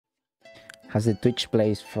has the Twitch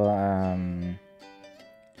plays for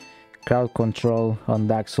crowd control on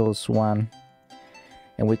Dark Souls 1,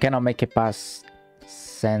 and we cannot make it past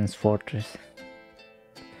Sen's Fortress.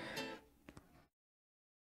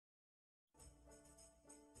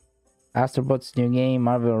 Astrobot's new game,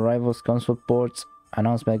 Marvel Rivals console ports,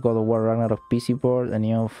 announcement God of War Ragnarok PC port, and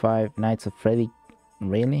new 5 Nights of Freddy.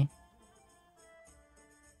 Really?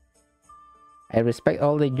 I respect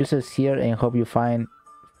all the users here and hope you find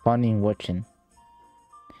fun in watching.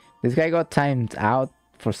 This guy got timed out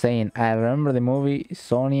for saying, I remember the movie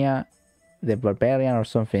Sonia the Barbarian or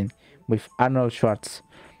something with Arnold Schwartz.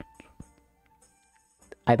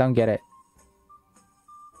 I don't get it.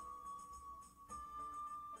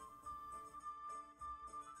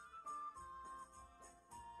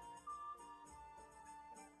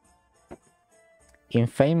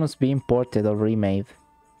 Infamous being ported or remade.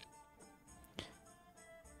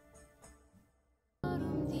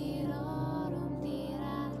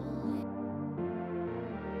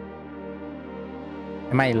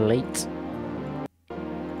 Am I late?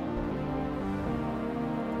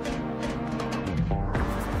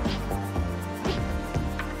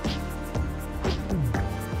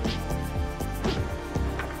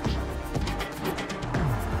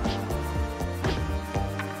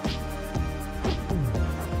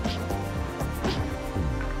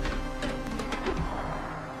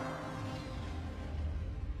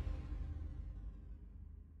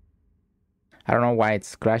 I don't know why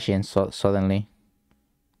it's crashing so suddenly.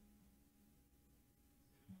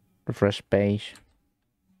 Refresh page.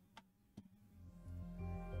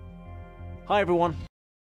 Hi everyone.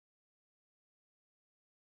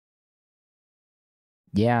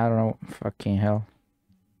 Yeah, I don't know. Fucking hell.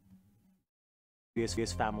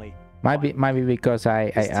 VSVS family. Might be because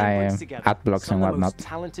I am ad blocks and whatnot. Most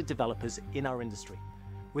talented developers in our industry,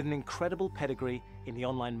 with an incredible pedigree in the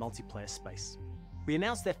online multiplayer space. We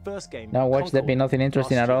announced their first game. Now watch there be nothing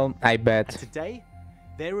interesting at all. I bet. And today,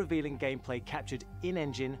 they're revealing gameplay captured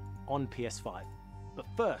in-engine on PS5. But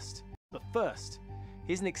first,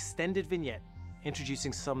 here's an extended vignette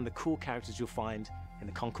introducing some of the cool characters you'll find in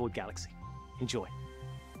the Concord Galaxy. Enjoy.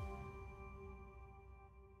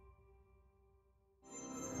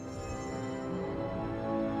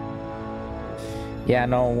 Yeah,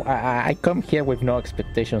 no, I come here with no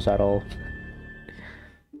expectations at all.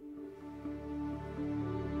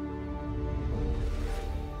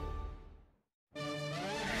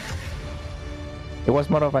 It was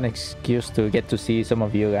more of an excuse to get to see some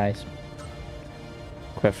of you guys.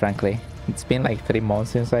 Quite frankly, it's been like 3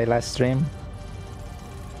 months since I last streamed.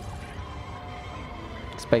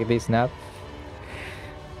 Expect this now.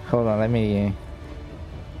 Hold on, let me...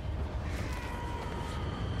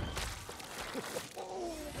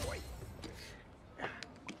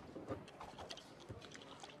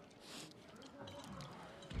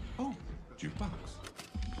 Oh, jukebox.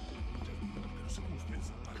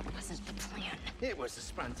 It was a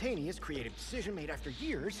spontaneous, creative decision made after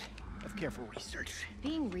years of careful research.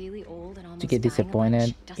 Being really old and almost to get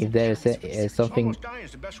disappointed if there is something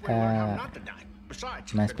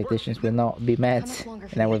my expectations will not be met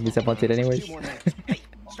and I will be disappointed anyways.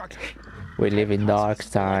 We live in dark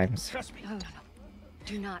times.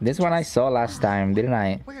 This one I saw last time, didn't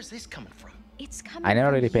I? Where's this coming from? It's coming I never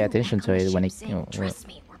from really pay you, attention to it when it... Trust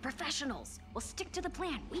me, we're professionals. We'll stick to the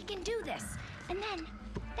plan. We can do this. And then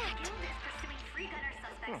that.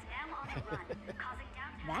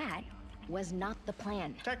 That was not the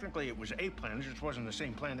plan. Technically, it was a plan. It just wasn't the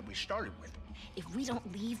same plan that we started with. If we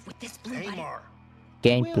don't leave with this blue button... Amar.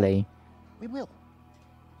 Gameplay. We will.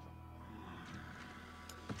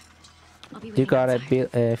 You got it,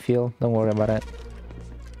 Phil. Don't worry about it.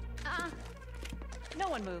 No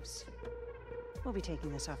one moves. We'll be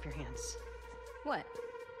taking this off your hands. What?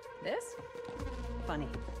 This? Funny.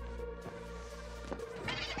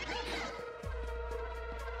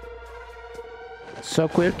 So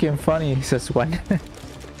quirky and funny, says one.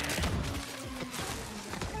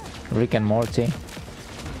 Rick and Morty.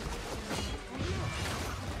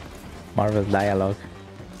 Marvel dialogue.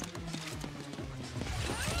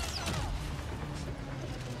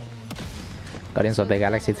 Guardians of the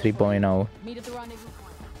Galaxy 3.0.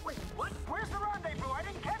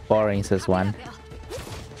 Boring, says one.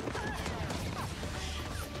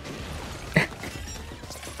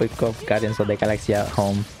 Pick up Guardians of the Galaxy at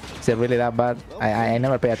home. Is it really that bad? I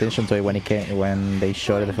never pay attention to it when they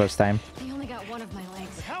showed it the first time. They only got one of my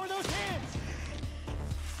legs. How are those hands?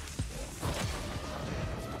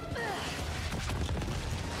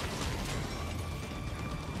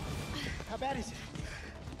 How bad is it?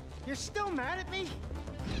 You're still mad at me?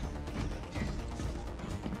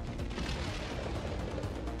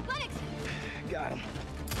 Lennox! Got him.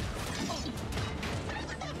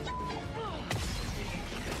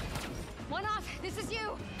 One off. This is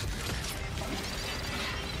you.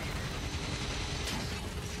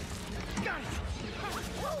 Got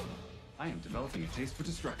it. I am developing a taste for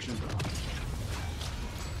destruction.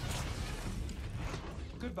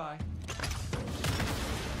 Goodbye.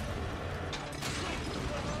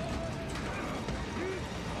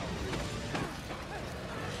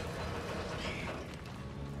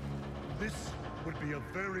 This would be a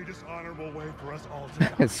very dishonorable way for us all to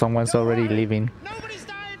die. Someone's Don't already worry. leaving. Nobody's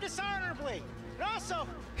dying dishonorably. And also,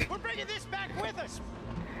 we're bringing this back with us.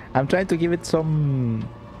 I'm trying to give it some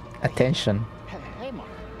attention. Hey, Mark.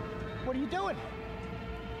 What are you doing?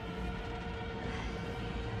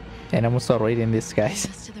 And I'm also reading this, guys.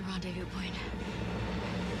 Us to the rendezvous point.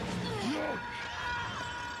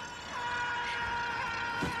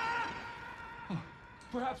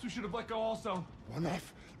 Perhaps we should have let go also. One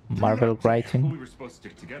off. Marvel We writing. were supposed to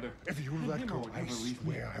stick together. If you let go, I Never leave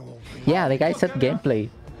me. swear I won't leave. Yeah, the guy said gameplay.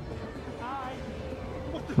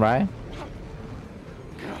 Right?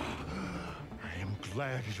 I am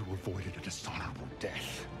glad you avoided a dishonorable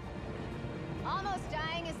death. Almost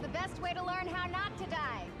dying is the best way to learn how not to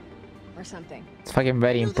die. Or something. It's fucking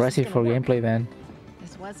very knew this was impressive gonna for work. gameplay then.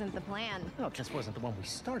 This wasn't the plan. No, it just wasn't the one we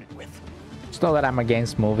started with. It's not that I'm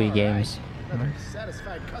against movie All games. right. Another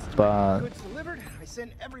satisfied customer. But- Goods delivered. I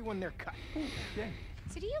send everyone their cut.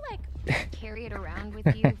 So do you like carry it around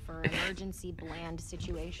with you for emergency bland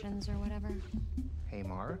situations or whatever? Hey,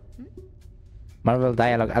 Mara. Marvel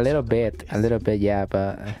dialogue, a little bit, yeah,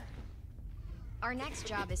 but Our next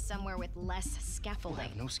job is somewhere with less We'll scaffolding.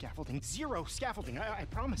 have no scaffolding. Zero scaffolding. I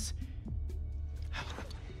promise.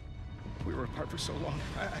 We were apart for so long.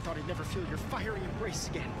 I thought I'd never feel your fiery embrace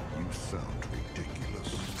again. You sound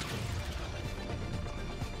ridiculous.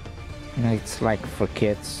 it's like for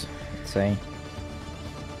kids, I'd say.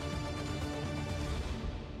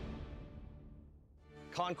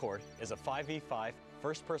 Concord is a 5v5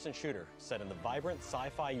 first-person shooter set in the vibrant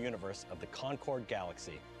sci-fi universe of the Concord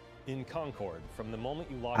Galaxy. In Concord, from the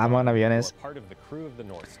moment you log I'm on, gonna be you are honest. part of the crew of the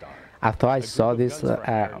North Star. I thought I A group saw of this guns for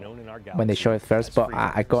hire known in our when they galaxy showed it first, as but free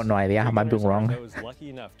I got no gunners. idea. I might be Free gunners are wrong. those lucky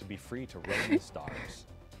enough to be free to roam the stars.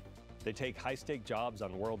 They take high-stake jobs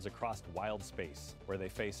on worlds across wild space, where they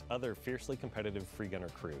face other fiercely competitive free gunner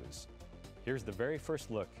crews. Here's the very first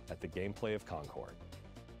look at the gameplay of Concord.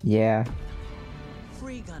 Yeah,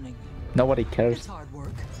 Free gunning. nobody It's cares. hard work,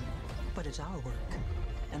 but it's our work,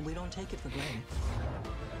 and we don't take it for granted.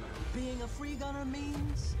 Being a free gunner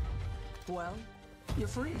means, well, you're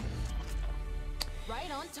free. Right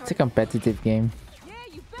on It's a target. competitive game. Yeah,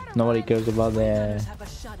 you better Nobody run. cares about Free the gunners have a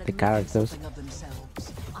shot at the making characters. something of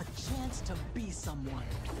themselves, a chance to be someone.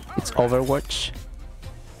 It's Overwatch,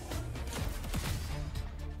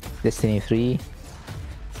 Destiny 3.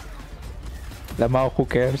 Lamau, who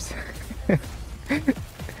cares?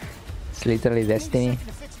 It's literally Destiny.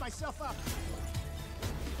 To fix myself up.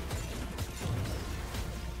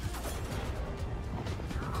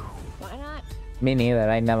 Why not? Me neither,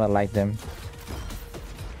 I never liked them.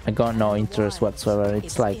 I got no interest whatsoever.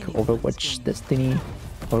 It's like Overwatch, Destiny,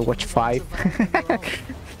 Overwatch 5. Target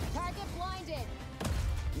blinded.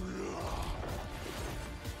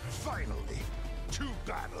 Finally, to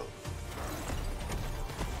battle.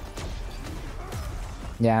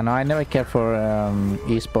 Yeah, no, I never cared for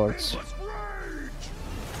esports. Let's rage!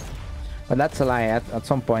 But that's a lie at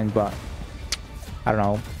some point, but I don't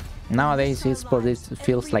know. Nowadays, esports it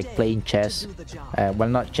feels like playing chess. Well,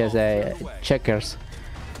 not chess, checkers.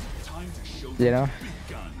 Time to show You know?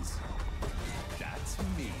 big guns. That's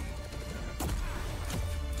me.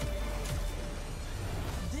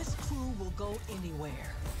 This crew will go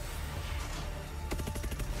anywhere.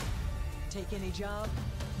 Take any job,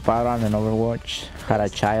 Valorant and Overwatch had a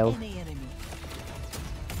child. any enemy.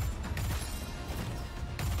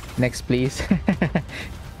 Next, please.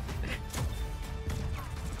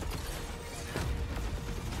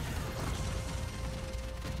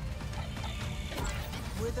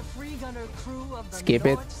 We're the free gunner crew of the Skip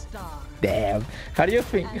it. North Star. Damn. How do you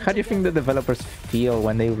think the developers feel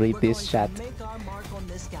when they read We're this chat? going to make our mark on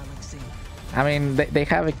this galaxy. I mean, they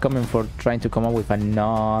have it coming for trying to come up with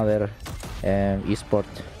another esport.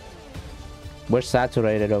 We're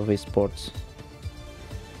saturated of esports.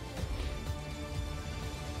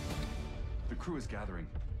 The crew is gathering.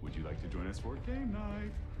 Would you like to join us for game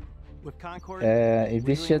night? With Concord, If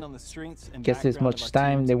this shit gets this much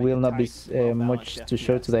time, there will not be much to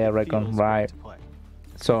show today, I reckon. Right.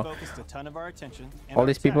 So, focused a ton of our attention and all our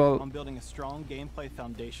these tech people on building a strong gameplay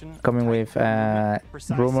foundation, coming tight with movement,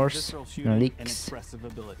 precise rumors visceral and shooting, and leaks. expressive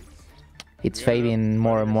abilities. it's fading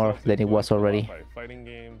more and more than it was already. By fighting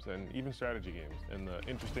games and even strategy games, in the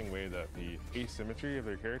interesting way that the asymmetry of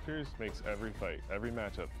their characters makes every fight, every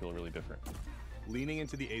matchup feel really different. Leaning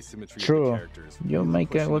into the asymmetry True. of the characters. You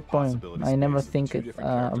make a good point. I never think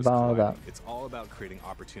about that. It's all about creating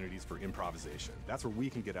opportunities for improvisation. That's where we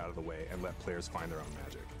can get out of the way and let players find their own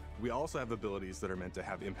magic. We also have abilities that are meant to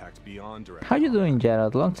have impact beyond direct. How you doing,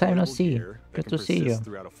 Gerald? Long time no see. Good to see you.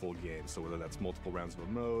 Throughout a full game, so whether that's multiple rounds of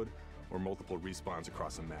a mode or multiple respawns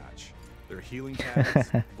across a match. There are healing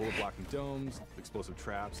pads, bullet blocking domes, explosive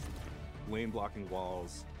traps, lane blocking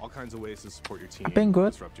walls, all kinds of ways to support your team. I've been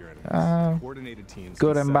good. Disrupt your enemies. Coordinated teams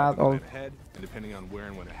good and bad. All ahead, and depending on where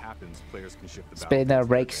and when it happens, players can shift the Spirit never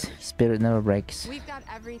breaks. Spirit never breaks. We've got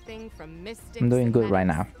everything from mystics I'm doing good right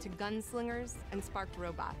now. to gunslingers and sparked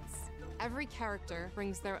robots. Every character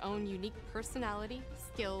brings their own unique personality,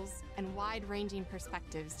 skills, and wide-ranging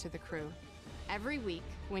perspectives to the crew. Every week,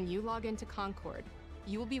 when you log into Concord,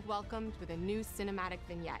 you will be welcomed with a new cinematic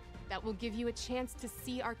vignette that will give you a chance to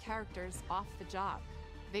see our characters off the job.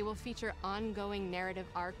 They will feature ongoing narrative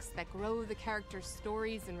arcs that grow the characters'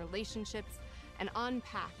 stories and relationships and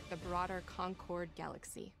unpack the broader Concord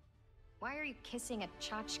galaxy. Why are you kissing a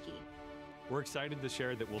tchotchke? We're excited to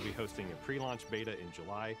share that we'll be hosting a pre-launch beta in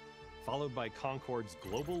July, followed by Concord's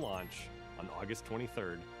global launch on August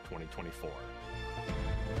 23rd, 2024.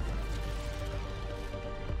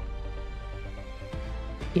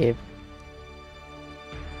 Yep.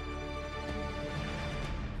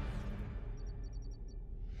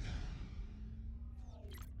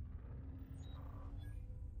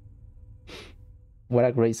 What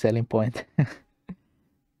a great selling point.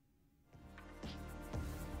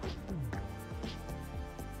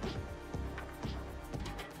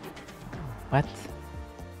 What?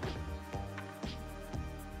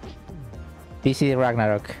 PC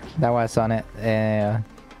Ragnarok. That was on it.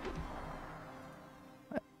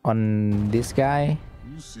 On this guy.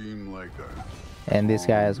 You seem like a and this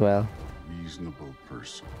guy as well. Reasonable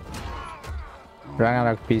person.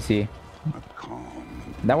 Ragnarok PC.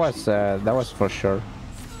 That was for sure.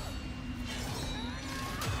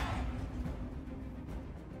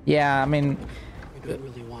 Yeah, I mean,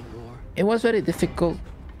 it was very difficult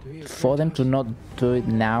for them to not do it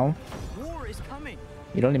now.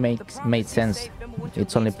 It only made sense.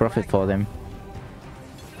 It's only profit for them.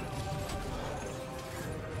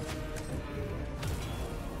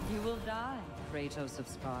 You will die, Kratos of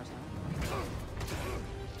Sparta.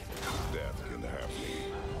 Death can have me.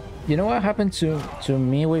 You know what happened to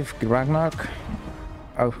me with Ragnarok?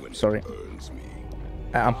 Oh, sorry.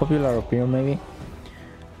 Unpopular opinion maybe.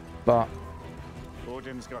 But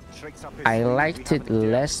I liked it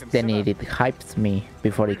less than it hyped me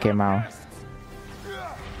before it came out.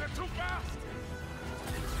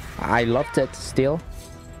 I loved it still,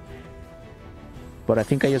 but I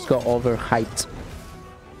think I just got overhyped.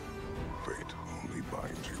 Fate only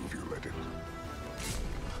binds you if you let it.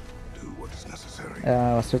 Do what is necessary.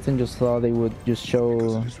 Certain just thought they would just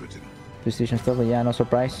show precision stuff, but yeah, no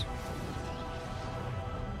surprise.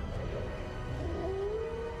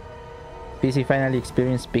 PC finally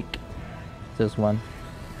experienced peak. Just one.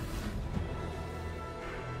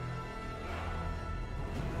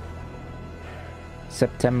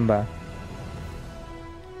 September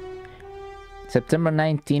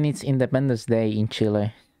 19th, it's Independence Day in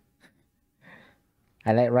Chile.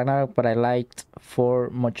 I like Ragnarok, but I liked 4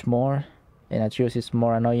 much more, and Atreus is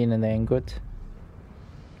more annoying and then good.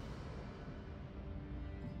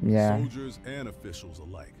 Yeah. Soldiers and officials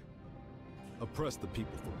alike oppress the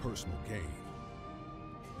people for personal gain,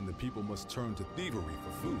 and the people must turn to thievery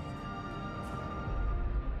for food.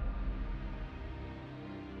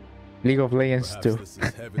 League of Legends too. This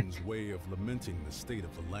is heaven's way of lamenting the state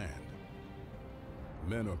of the land.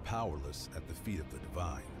 Men are powerless at the feet of the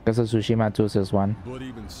divine. Because of Tsushima 2 says one. But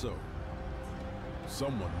even so,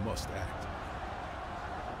 someone must act.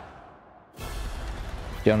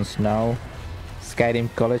 Jon Snow, Skyrim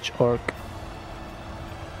College Orc.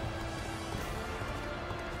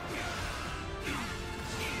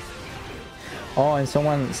 Oh, and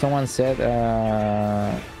someone said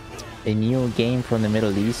a new game from the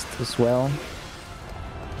Middle East as well.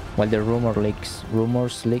 Well, the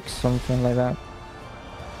rumors leaks, something like that.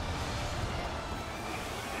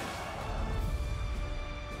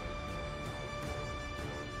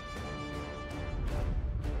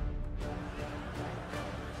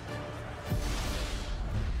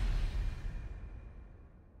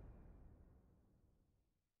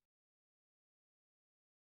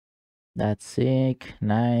 That's sick,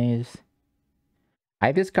 nice.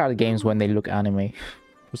 I discard games when they look anime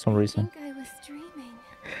for some reason. I was dreaming.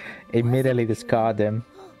 Immediately discard them.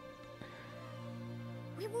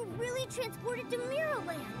 you really transported to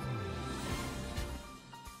Mirrorland?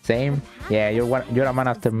 Same. Yeah, you're a man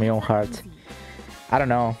after my own heart. I don't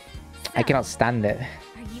know. I cannot stand it.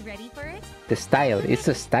 Are you ready for it? The style. It's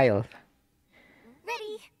a style.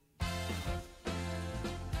 Ready.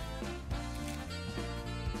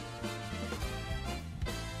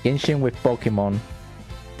 Genshin with Pokemon.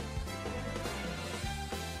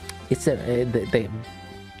 It's the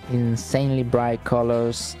insanely bright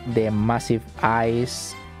colors, the massive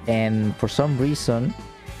eyes, and for some reason,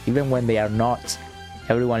 even when they are not,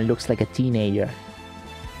 everyone looks like a teenager.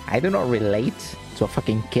 I do not relate to a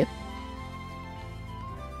fucking kid.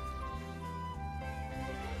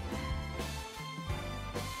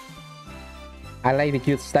 I like the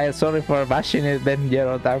cute style. Sorry for bashing it then,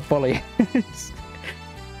 Gerald. I apologize.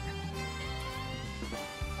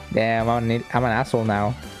 Damn, I'm an asshole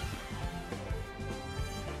now.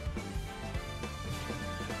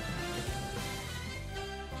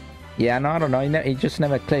 Yeah, no, I don't know. It just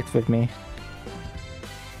never clicked with me.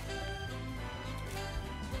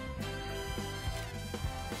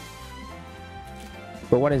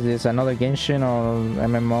 But what is this? Another Genshin or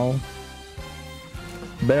MMO?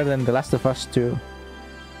 Better than The Last of Us 2.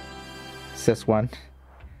 Says one.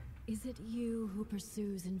 Is it you who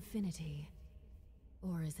pursues infinity?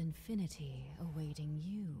 Or is infinity awaiting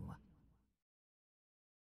you?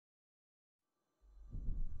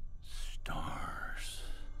 Stars.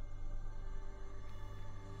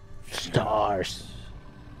 Stars.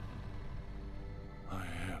 I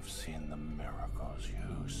have seen the miracles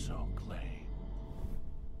you so claim.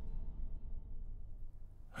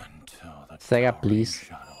 Until the Sega, please.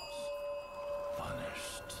 shadows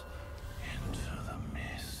vanished into the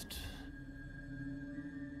mist.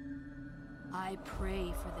 I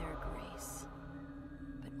pray for their grace,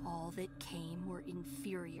 but all that came were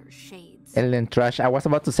inferior shades. Elden Trash. I was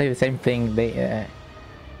about to say the same thing. They.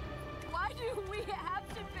 Why do we have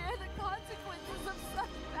to bear the consequences of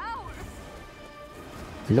such power?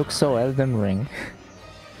 Looks so Elden Ring.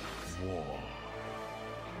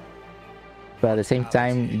 But at the same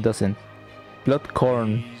time, it doesn't.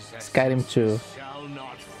 Bloodcorn, Skyrim 2. Shall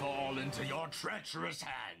not fall into your treacherous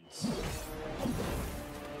hands.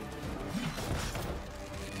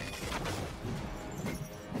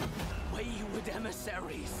 Wayward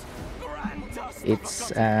emissaries, grant us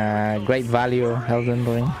It's great value, Elden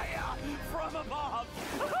Ring. from above.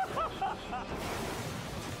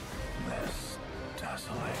 This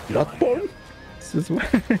desolate Bloodborne? This is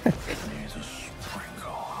what- needs a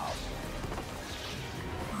sprinkle of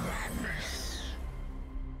madness.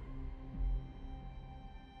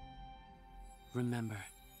 Remember,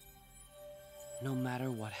 no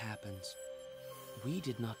matter what happens, we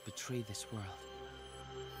did not betray this world.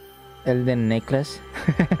 Elden Necklace.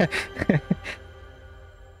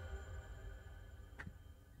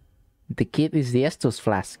 The kid is the Estus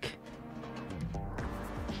flask.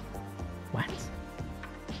 What?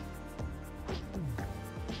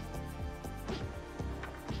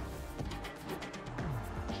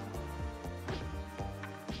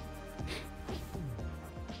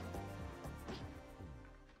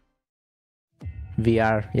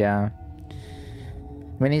 VR, yeah.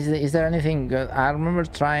 I mean, is there anything good? I remember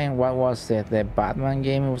trying, what was it, the Batman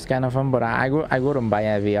game. It was kind of fun, but I wouldn't buy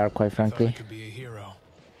a VR, quite frankly. Could be a hero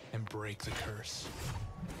and break the curse,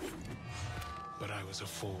 but I was a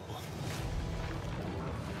fool.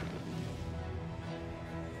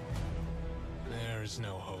 There is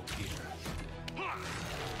no hope here,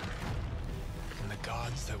 and the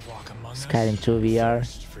gods that walk among us Skyrim 2 VR.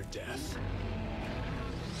 thirst for death.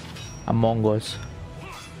 Among Us.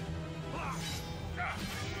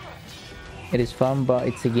 It is fun, but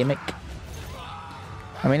it's a gimmick.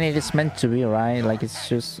 I mean, it is meant to be, right? Like, it's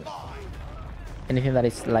just anything that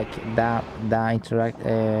is like that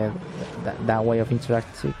way of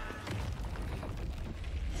interacting.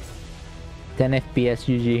 10 FPS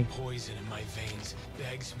GG. Poison in my veins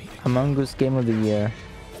begs me to Among Us Game of the Year.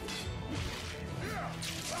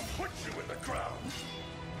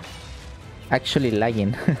 Actually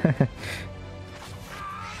lagging. The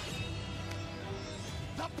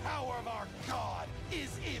power of our God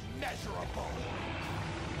is immeasurable.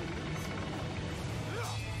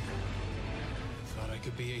 Thought I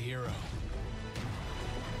could be a hero.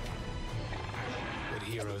 But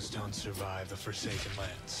heroes don't survive the Forsaken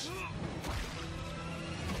Lands.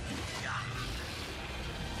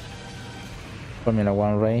 Formula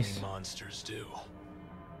 1 race. Monsters do.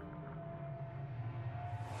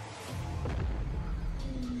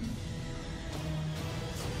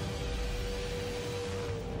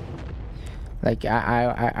 Like,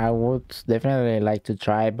 I would definitely like to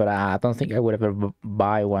try, but I don't think I would ever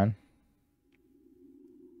buy one.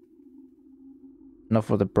 Not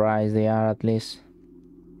for the price they are, at least.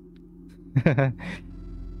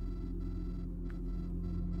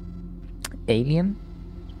 Alien?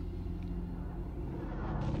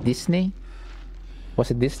 Disney? Was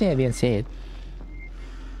it Disney? I didn't see it.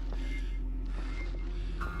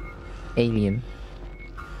 Alien.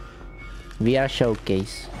 VR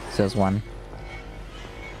showcase, says one.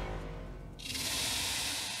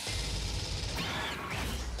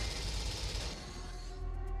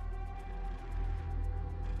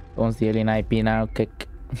 Owns the Alien IP now, kick.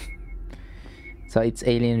 So it's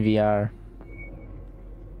Alien VR.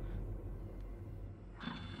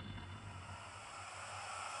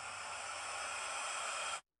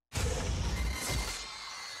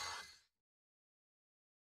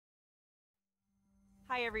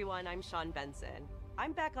 Hi everyone, I'm Sean Benson.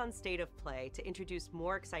 I'm back on State of Play to introduce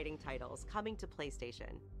more exciting titles coming to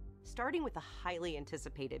PlayStation. Starting with a highly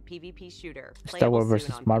anticipated PvP shooter. Star Wars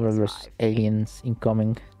vs. Marvel vs. Aliens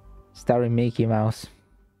incoming. Starring Mickey Mouse.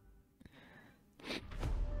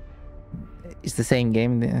 It's the same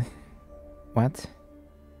game. What?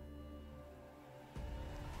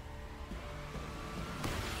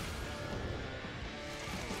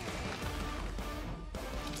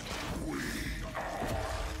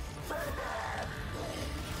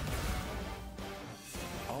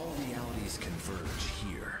 All realities converge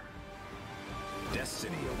here.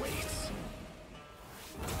 Destiny awaits.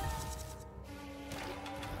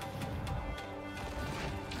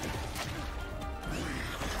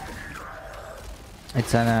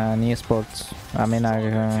 It's an esports. I mean,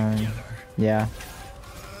 yeah.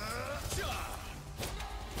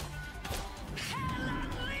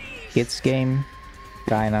 Kids game,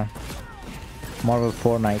 kinda. Marvel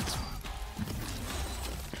Fortnite.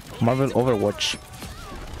 Marvel Overwatch.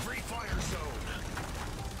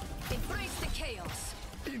 Embrace the chaos.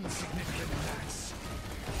 Insignificant attacks.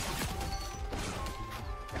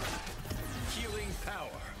 Healing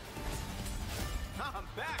power.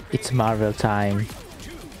 It's Marvel time.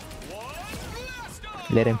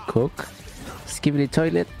 Let him cook. Skip the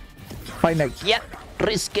toilet. Find out. Yeah,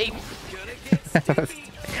 risk game.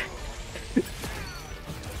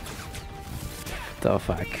 The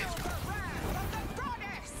fuck.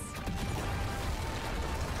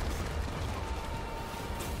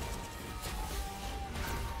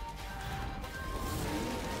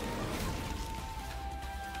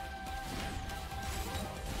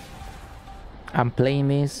 I'm playing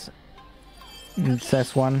this. It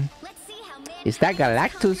says one. Is that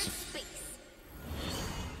Galactus?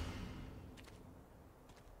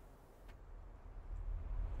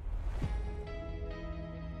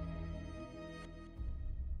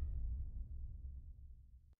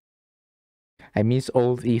 I miss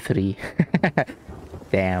old E3.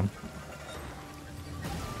 Damn.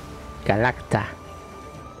 Galacta.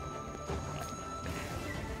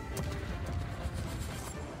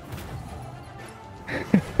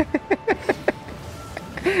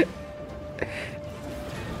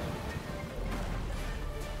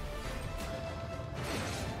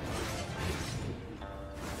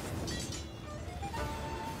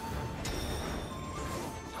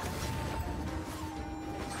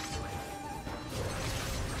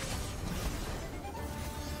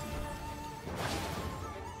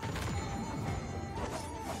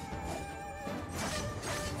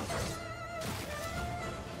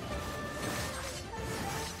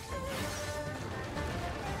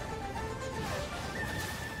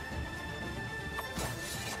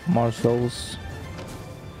 More souls.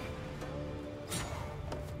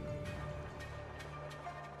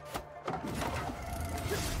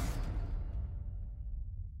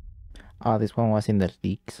 Oh, this one was in the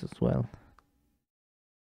leaks as well.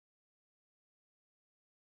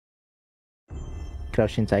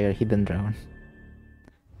 Crouching Tiger, Hidden Dragon.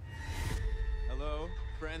 Hello,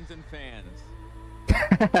 friends and fans.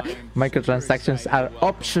 Microtransactions are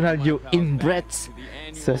optional, you inbreds,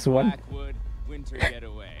 says one. Winter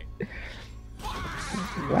getaway.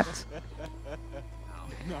 What?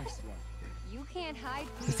 You can't hide.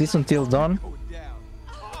 Is this Until Dawn?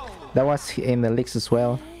 That was in the leaks as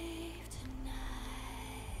well.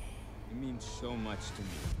 It means so much to me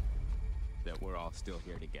that we're all still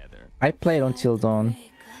here together. I played Until Dawn.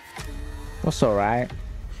 Was alright.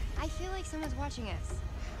 I feel like someone's watching us.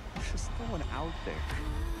 There's no one out there.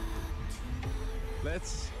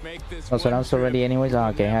 Let's make this. Oh, so now it's already anyways? Oh,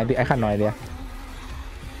 okay, I had no idea.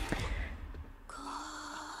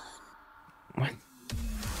 What?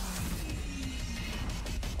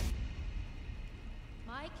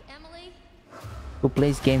 Mike, Emily? Who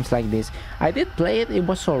plays games like this? I did play it, it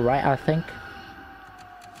was alright, I think.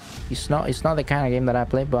 It's not the kind of game that I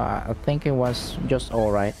play, but I think it was just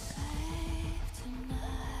alright.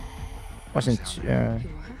 Wasn't It's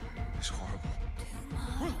horrible.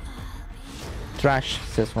 trash,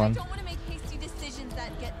 this one. Don't want to make hasty decisions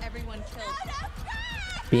that get everyone killed.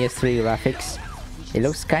 PS3 graphics. It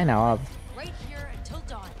looks kinda odd. Right here until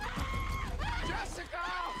dawn. Jessica!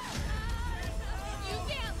 You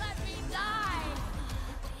can't let me die.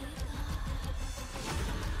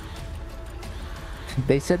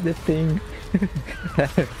 They said the thing.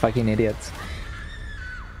 Fucking idiots.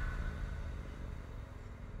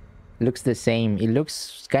 Looks the same. It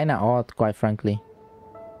looks kinda odd, quite frankly.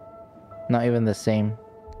 Not even the same.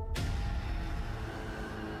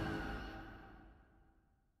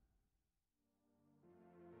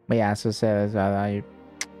 But yeah, as I said, I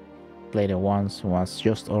played it once. Was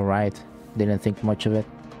just alright. Didn't think much of it,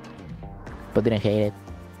 but didn't hate it.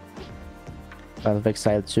 Path of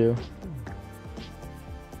Exile 2.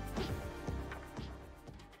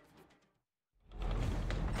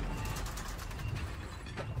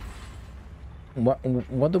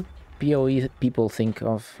 What do PoE people think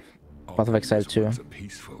of Path of Exile 2? It's a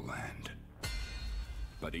peaceful land,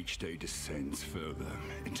 but each day descends further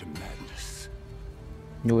into madness.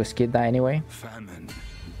 You will skip that anyway? Famine,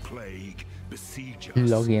 plague, besiege us.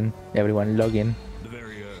 Log in. Everyone log in. The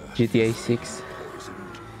very earth GTA 6.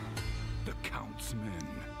 poisoned. The Count's men,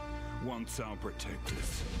 once our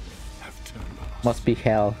protectors, have turned on us. Must be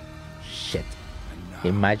hell. Shit.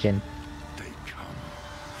 Imagine.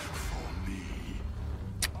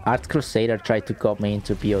 Art Crusader tried to got me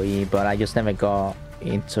into PoE, but I just never got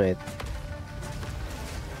into it.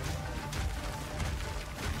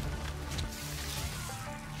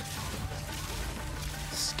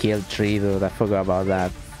 Skill tree, dude, I forgot about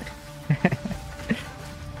that.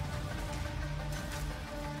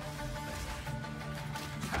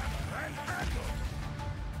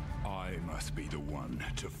 I must be the one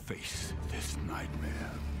to face this nightmare.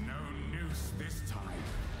 No noose this time.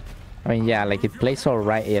 I mean, yeah, like it plays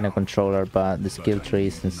alright in a controller, but the skill tree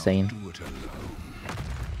is insane.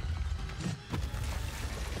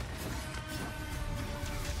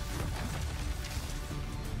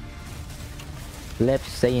 Let's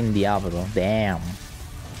say in Diablo, damn.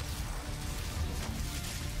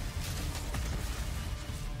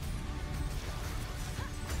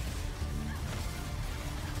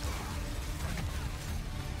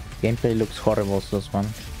 Gameplay looks horrible, this one.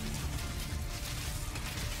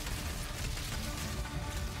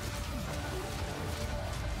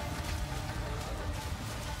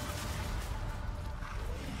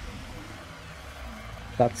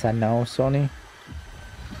 That's a no, Sony.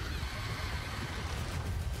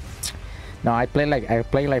 No, I played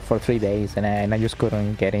like for 3 days and I just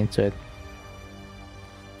couldn't get into it.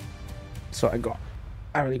 So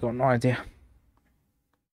I really got no idea.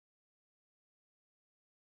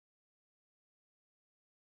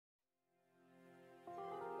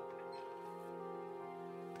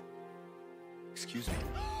 Excuse me.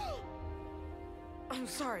 I'm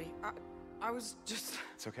sorry. I was just...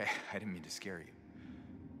 It's okay. I didn't mean to scare you.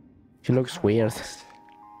 She looks weird.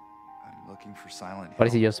 I'm looking for Silent Hill. Or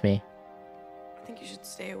is it just me? I think you should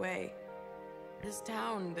stay away. This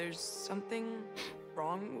town, there's something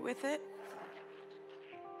wrong with it?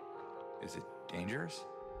 Is it dangerous?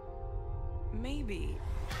 Maybe.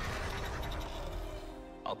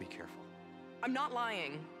 I'll be careful. I'm not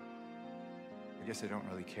lying. I guess I don't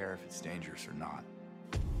really care if it's dangerous or not.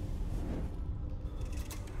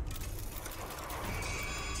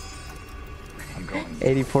 I'm going.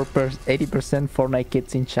 80% Fortnite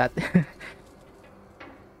kids in chat.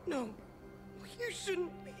 No, you shouldn't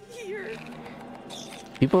be here.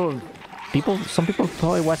 Some people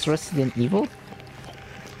thought it was Resident Evil.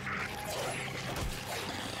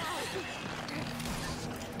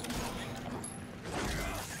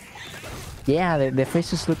 Yeah, the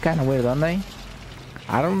faces look kind of weird, don't they?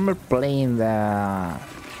 I don't remember playing the...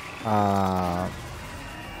 I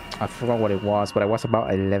forgot what it was, but I was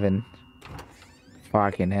about 11.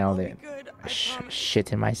 Fucking hell, dude.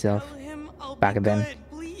 Shitting myself back then.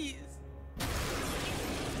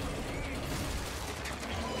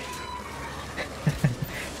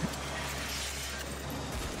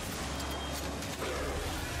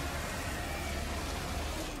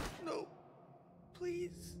 No,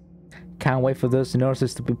 please. Can't wait for those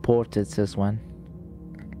nurses to be ported, says one.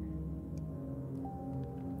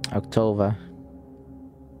 October.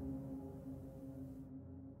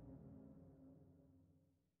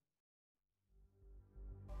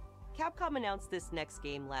 Capcom announced this next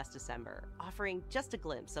game last December, offering just a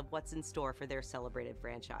glimpse of what's in store for their celebrated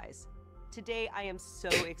franchise. Today, I am so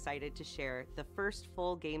excited to share the first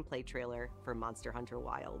full gameplay trailer for Monster Hunter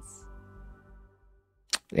Wilds.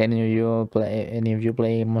 Any of you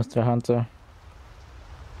play Monster Hunter?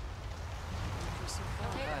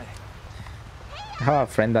 I have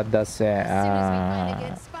a friend that does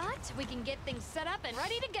We can get things set up and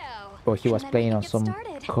ready to go. oh, he was playing on some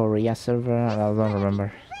Korea server. I don't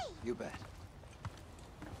remember. You bet.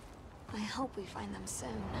 I hope we find them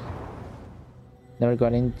soon. Never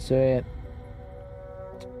got into it.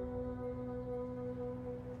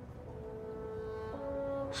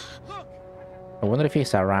 I wonder if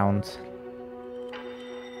he's around.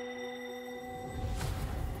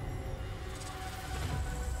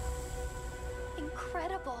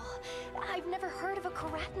 Incredible. I've never heard of a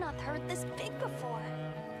Karatnoth herd this big before.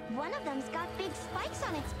 One of them's got big spikes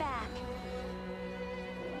on its back.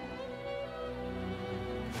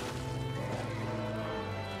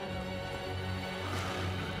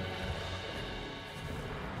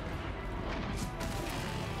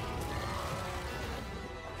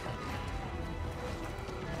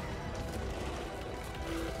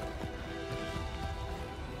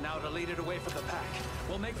 Now to lead it away from the pack.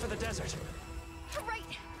 We'll make for the desert. Right.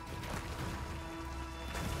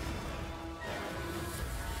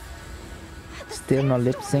 Still no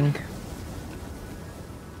lip sync.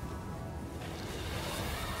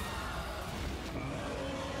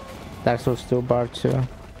 Dark Souls 2 bar 2.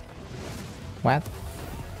 What?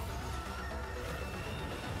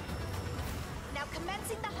 Now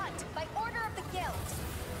commencing the hunt by order of the guild.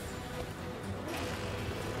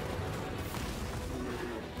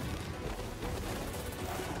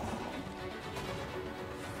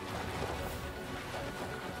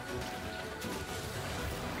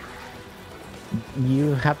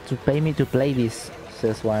 You have to pay me to play this,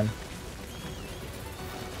 says one.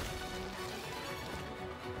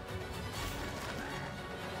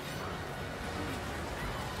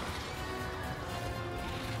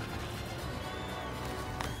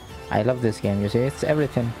 I love this game, you see, it's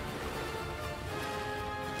everything.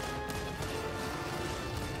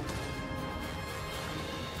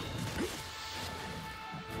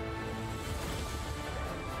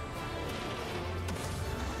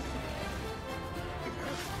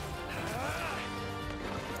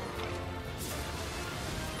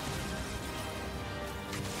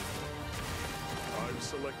 I've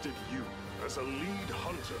selected you as a lead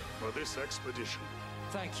hunter for this expedition.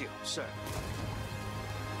 Thank you, sir.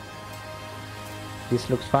 This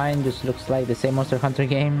looks fine, this looks like the same Monster Hunter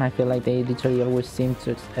game. I feel like they literally always seem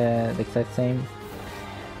to the exact same.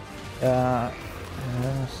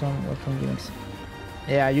 Some weapon gimmicks.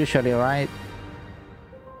 Yeah, usually, right?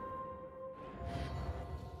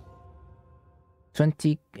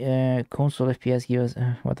 20 console FPS gives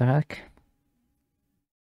what the heck?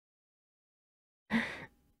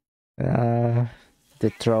 The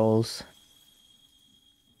trolls.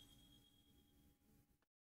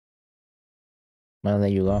 Well, there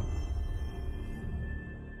you go.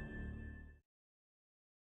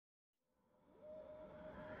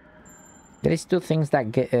 There is two things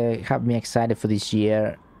that have me excited for this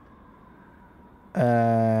year.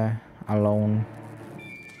 Alone.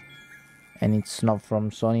 And it's not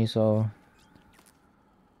from Sony, so...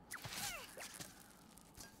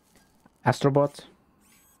 Astrobot.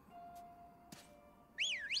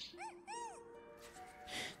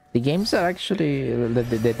 The games are actually...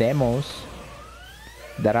 the demos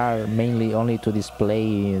that are mainly only to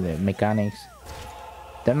display the mechanics.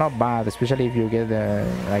 They're not bad, especially if you get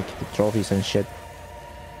like the trophies and shit.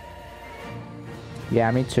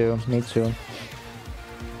 Yeah, me too, me too.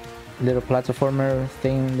 Little platformer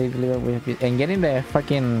thing they deliver with, and getting the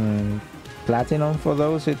fucking platinum for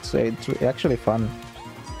those, it's actually fun.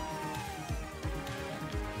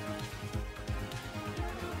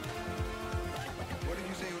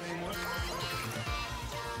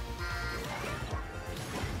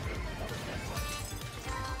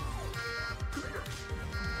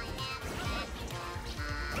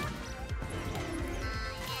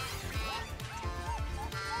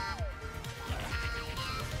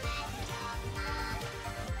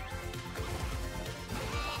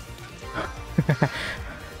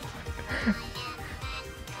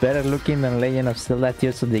 Better looking than Legend of Zelda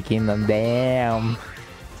Tears of the Kingdom. Damn.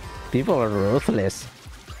 People are ruthless.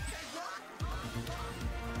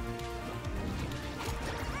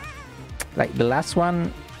 Like the last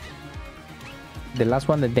one,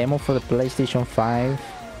 the demo for the PlayStation 5.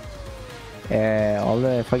 All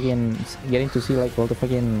the fucking getting to see like all the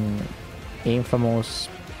fucking infamous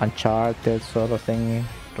Uncharted sort of thing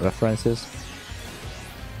references.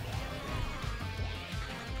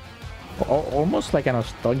 Almost like a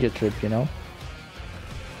nostalgia trip, you know?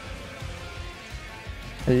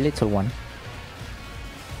 A little one.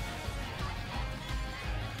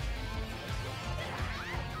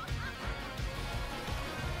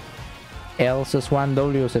 L says one,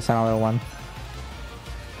 W says another one.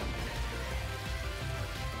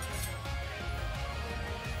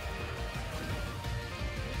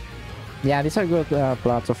 Yeah, these are good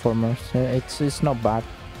platformers. It's not bad.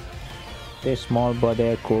 They're small, but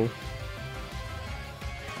they're cool.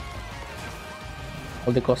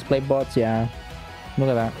 All the cosplay bots, yeah. Look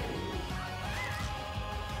at that.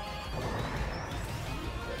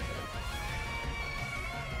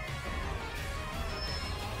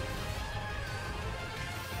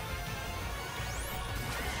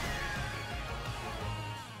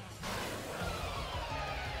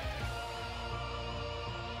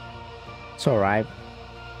 It's alright.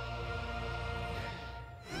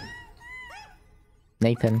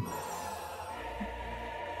 Nathan.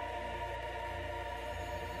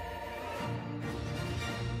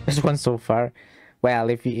 This one so far. Well,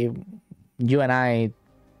 if you and I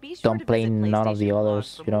don't play none of the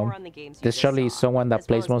others, you know, there's surely someone that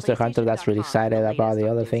plays Monster Hunter that's really excited about the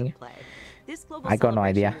other thing. This global I got no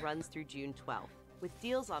idea. runs through June 12th, with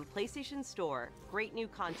deals on PlayStation Store, great new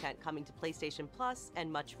content coming to PlayStation Plus,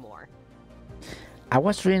 and much more. I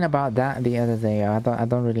was reading about that the other day. I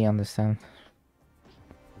don't really understand.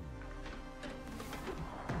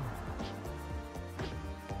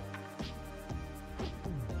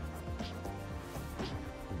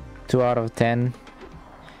 Two out of 10.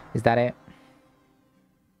 Is that it?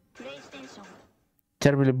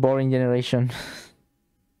 Terribly boring generation.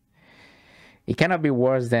 It cannot be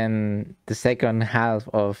worse than the second half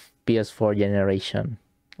of PS4 generation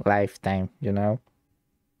lifetime, you know?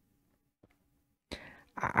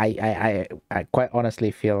 I quite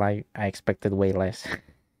honestly feel like I expected way less.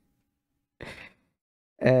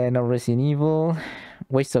 No Resident Evil,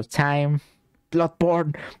 waste of time,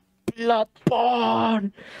 Bloodborne,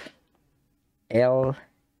 L.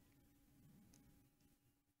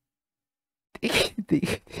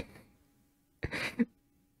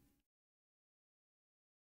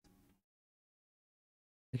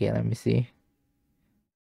 Okay, let me see.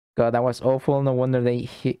 God, that was awful. No wonder they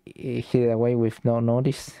hit it away with no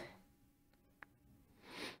notice.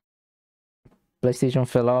 PlayStation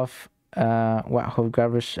fell off. Wow,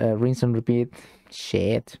 garbage. Rinse and repeat.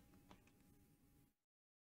 Shit.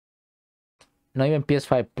 Not even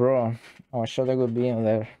PS5 Pro. Oh, sure that would be in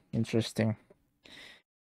there. Interesting.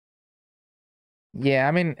 Yeah,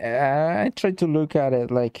 I mean, I tried to look at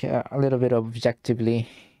it like a little bit objectively.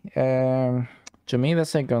 To me, the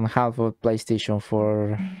second half of PlayStation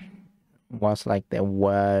 4 was like the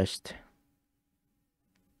worst.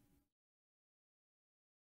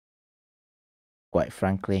 Quite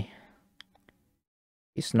frankly,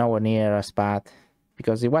 it's nowhere near as bad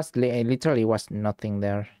because it was literally was nothing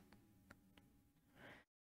there.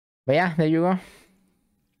 But yeah, there you go.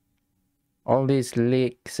 All these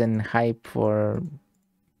leaks and hype for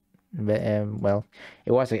well,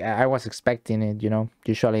 it was, I was expecting it, you know.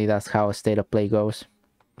 Usually that's how a state of play goes.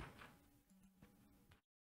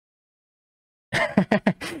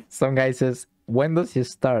 Some guy says, when does it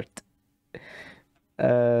start?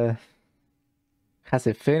 Has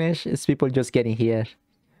it finished? Is people just getting here?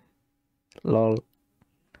 Lol.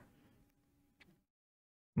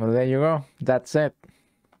 Well, there you go. That's it.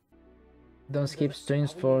 Don't skip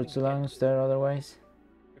streams for too long, there otherwise.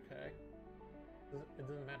 Okay. It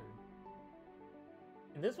doesn't matter.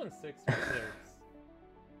 And this one's 6 for 6.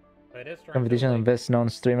 But it is Competition on best known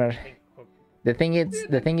streamer. The thing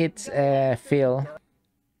it's Phil.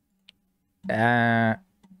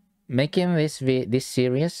 Making this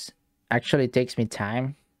series actually takes me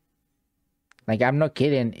time. Like, I'm not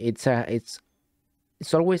kidding. It's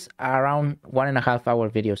always around 1.5 hour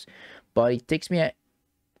videos, but it takes me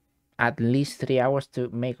at least 3 hours to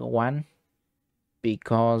make one,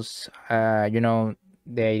 because you know,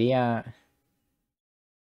 the idea.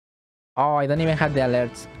 Oh, I don't even have the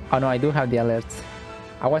alerts. Oh no, I do have the alerts.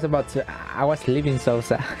 I was leaving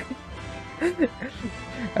Sosa.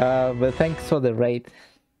 But thanks for the raid.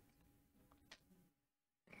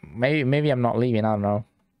 Maybe I'm not leaving, I don't know.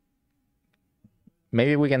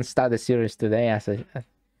 Maybe we can start the series today as a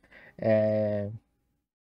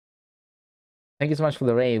thank you so much for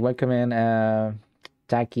the raid. Welcome in,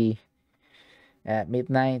 Jackie,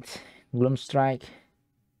 Midnight, Gloomstrike,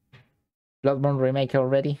 Bloodborne remake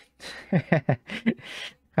already.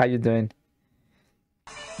 How you doing?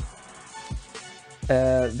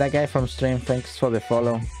 That guy from stream, thanks for the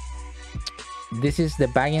follow. This is the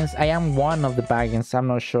Baggins. I am one of the Baggins. I'm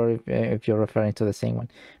not sure if you're referring to the same one.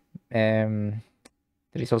 There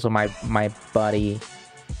is also my buddy.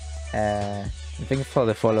 Thanks for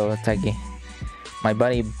the follow, Taki. My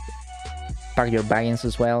buddy, Pack Your Baggins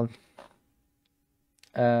as well.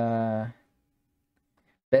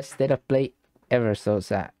 Best state of play ever, so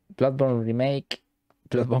Bloodborne remake,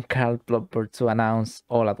 Bloodborne Card, Bloodborne 2 announced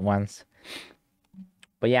all at once.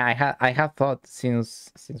 But yeah, I have thought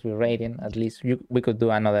since we're rating, at least we could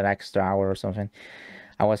do another extra hour or something.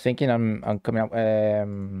 I was thinking on coming up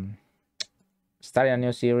starting a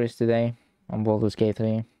new series today on Baldur's Gate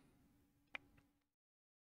 3.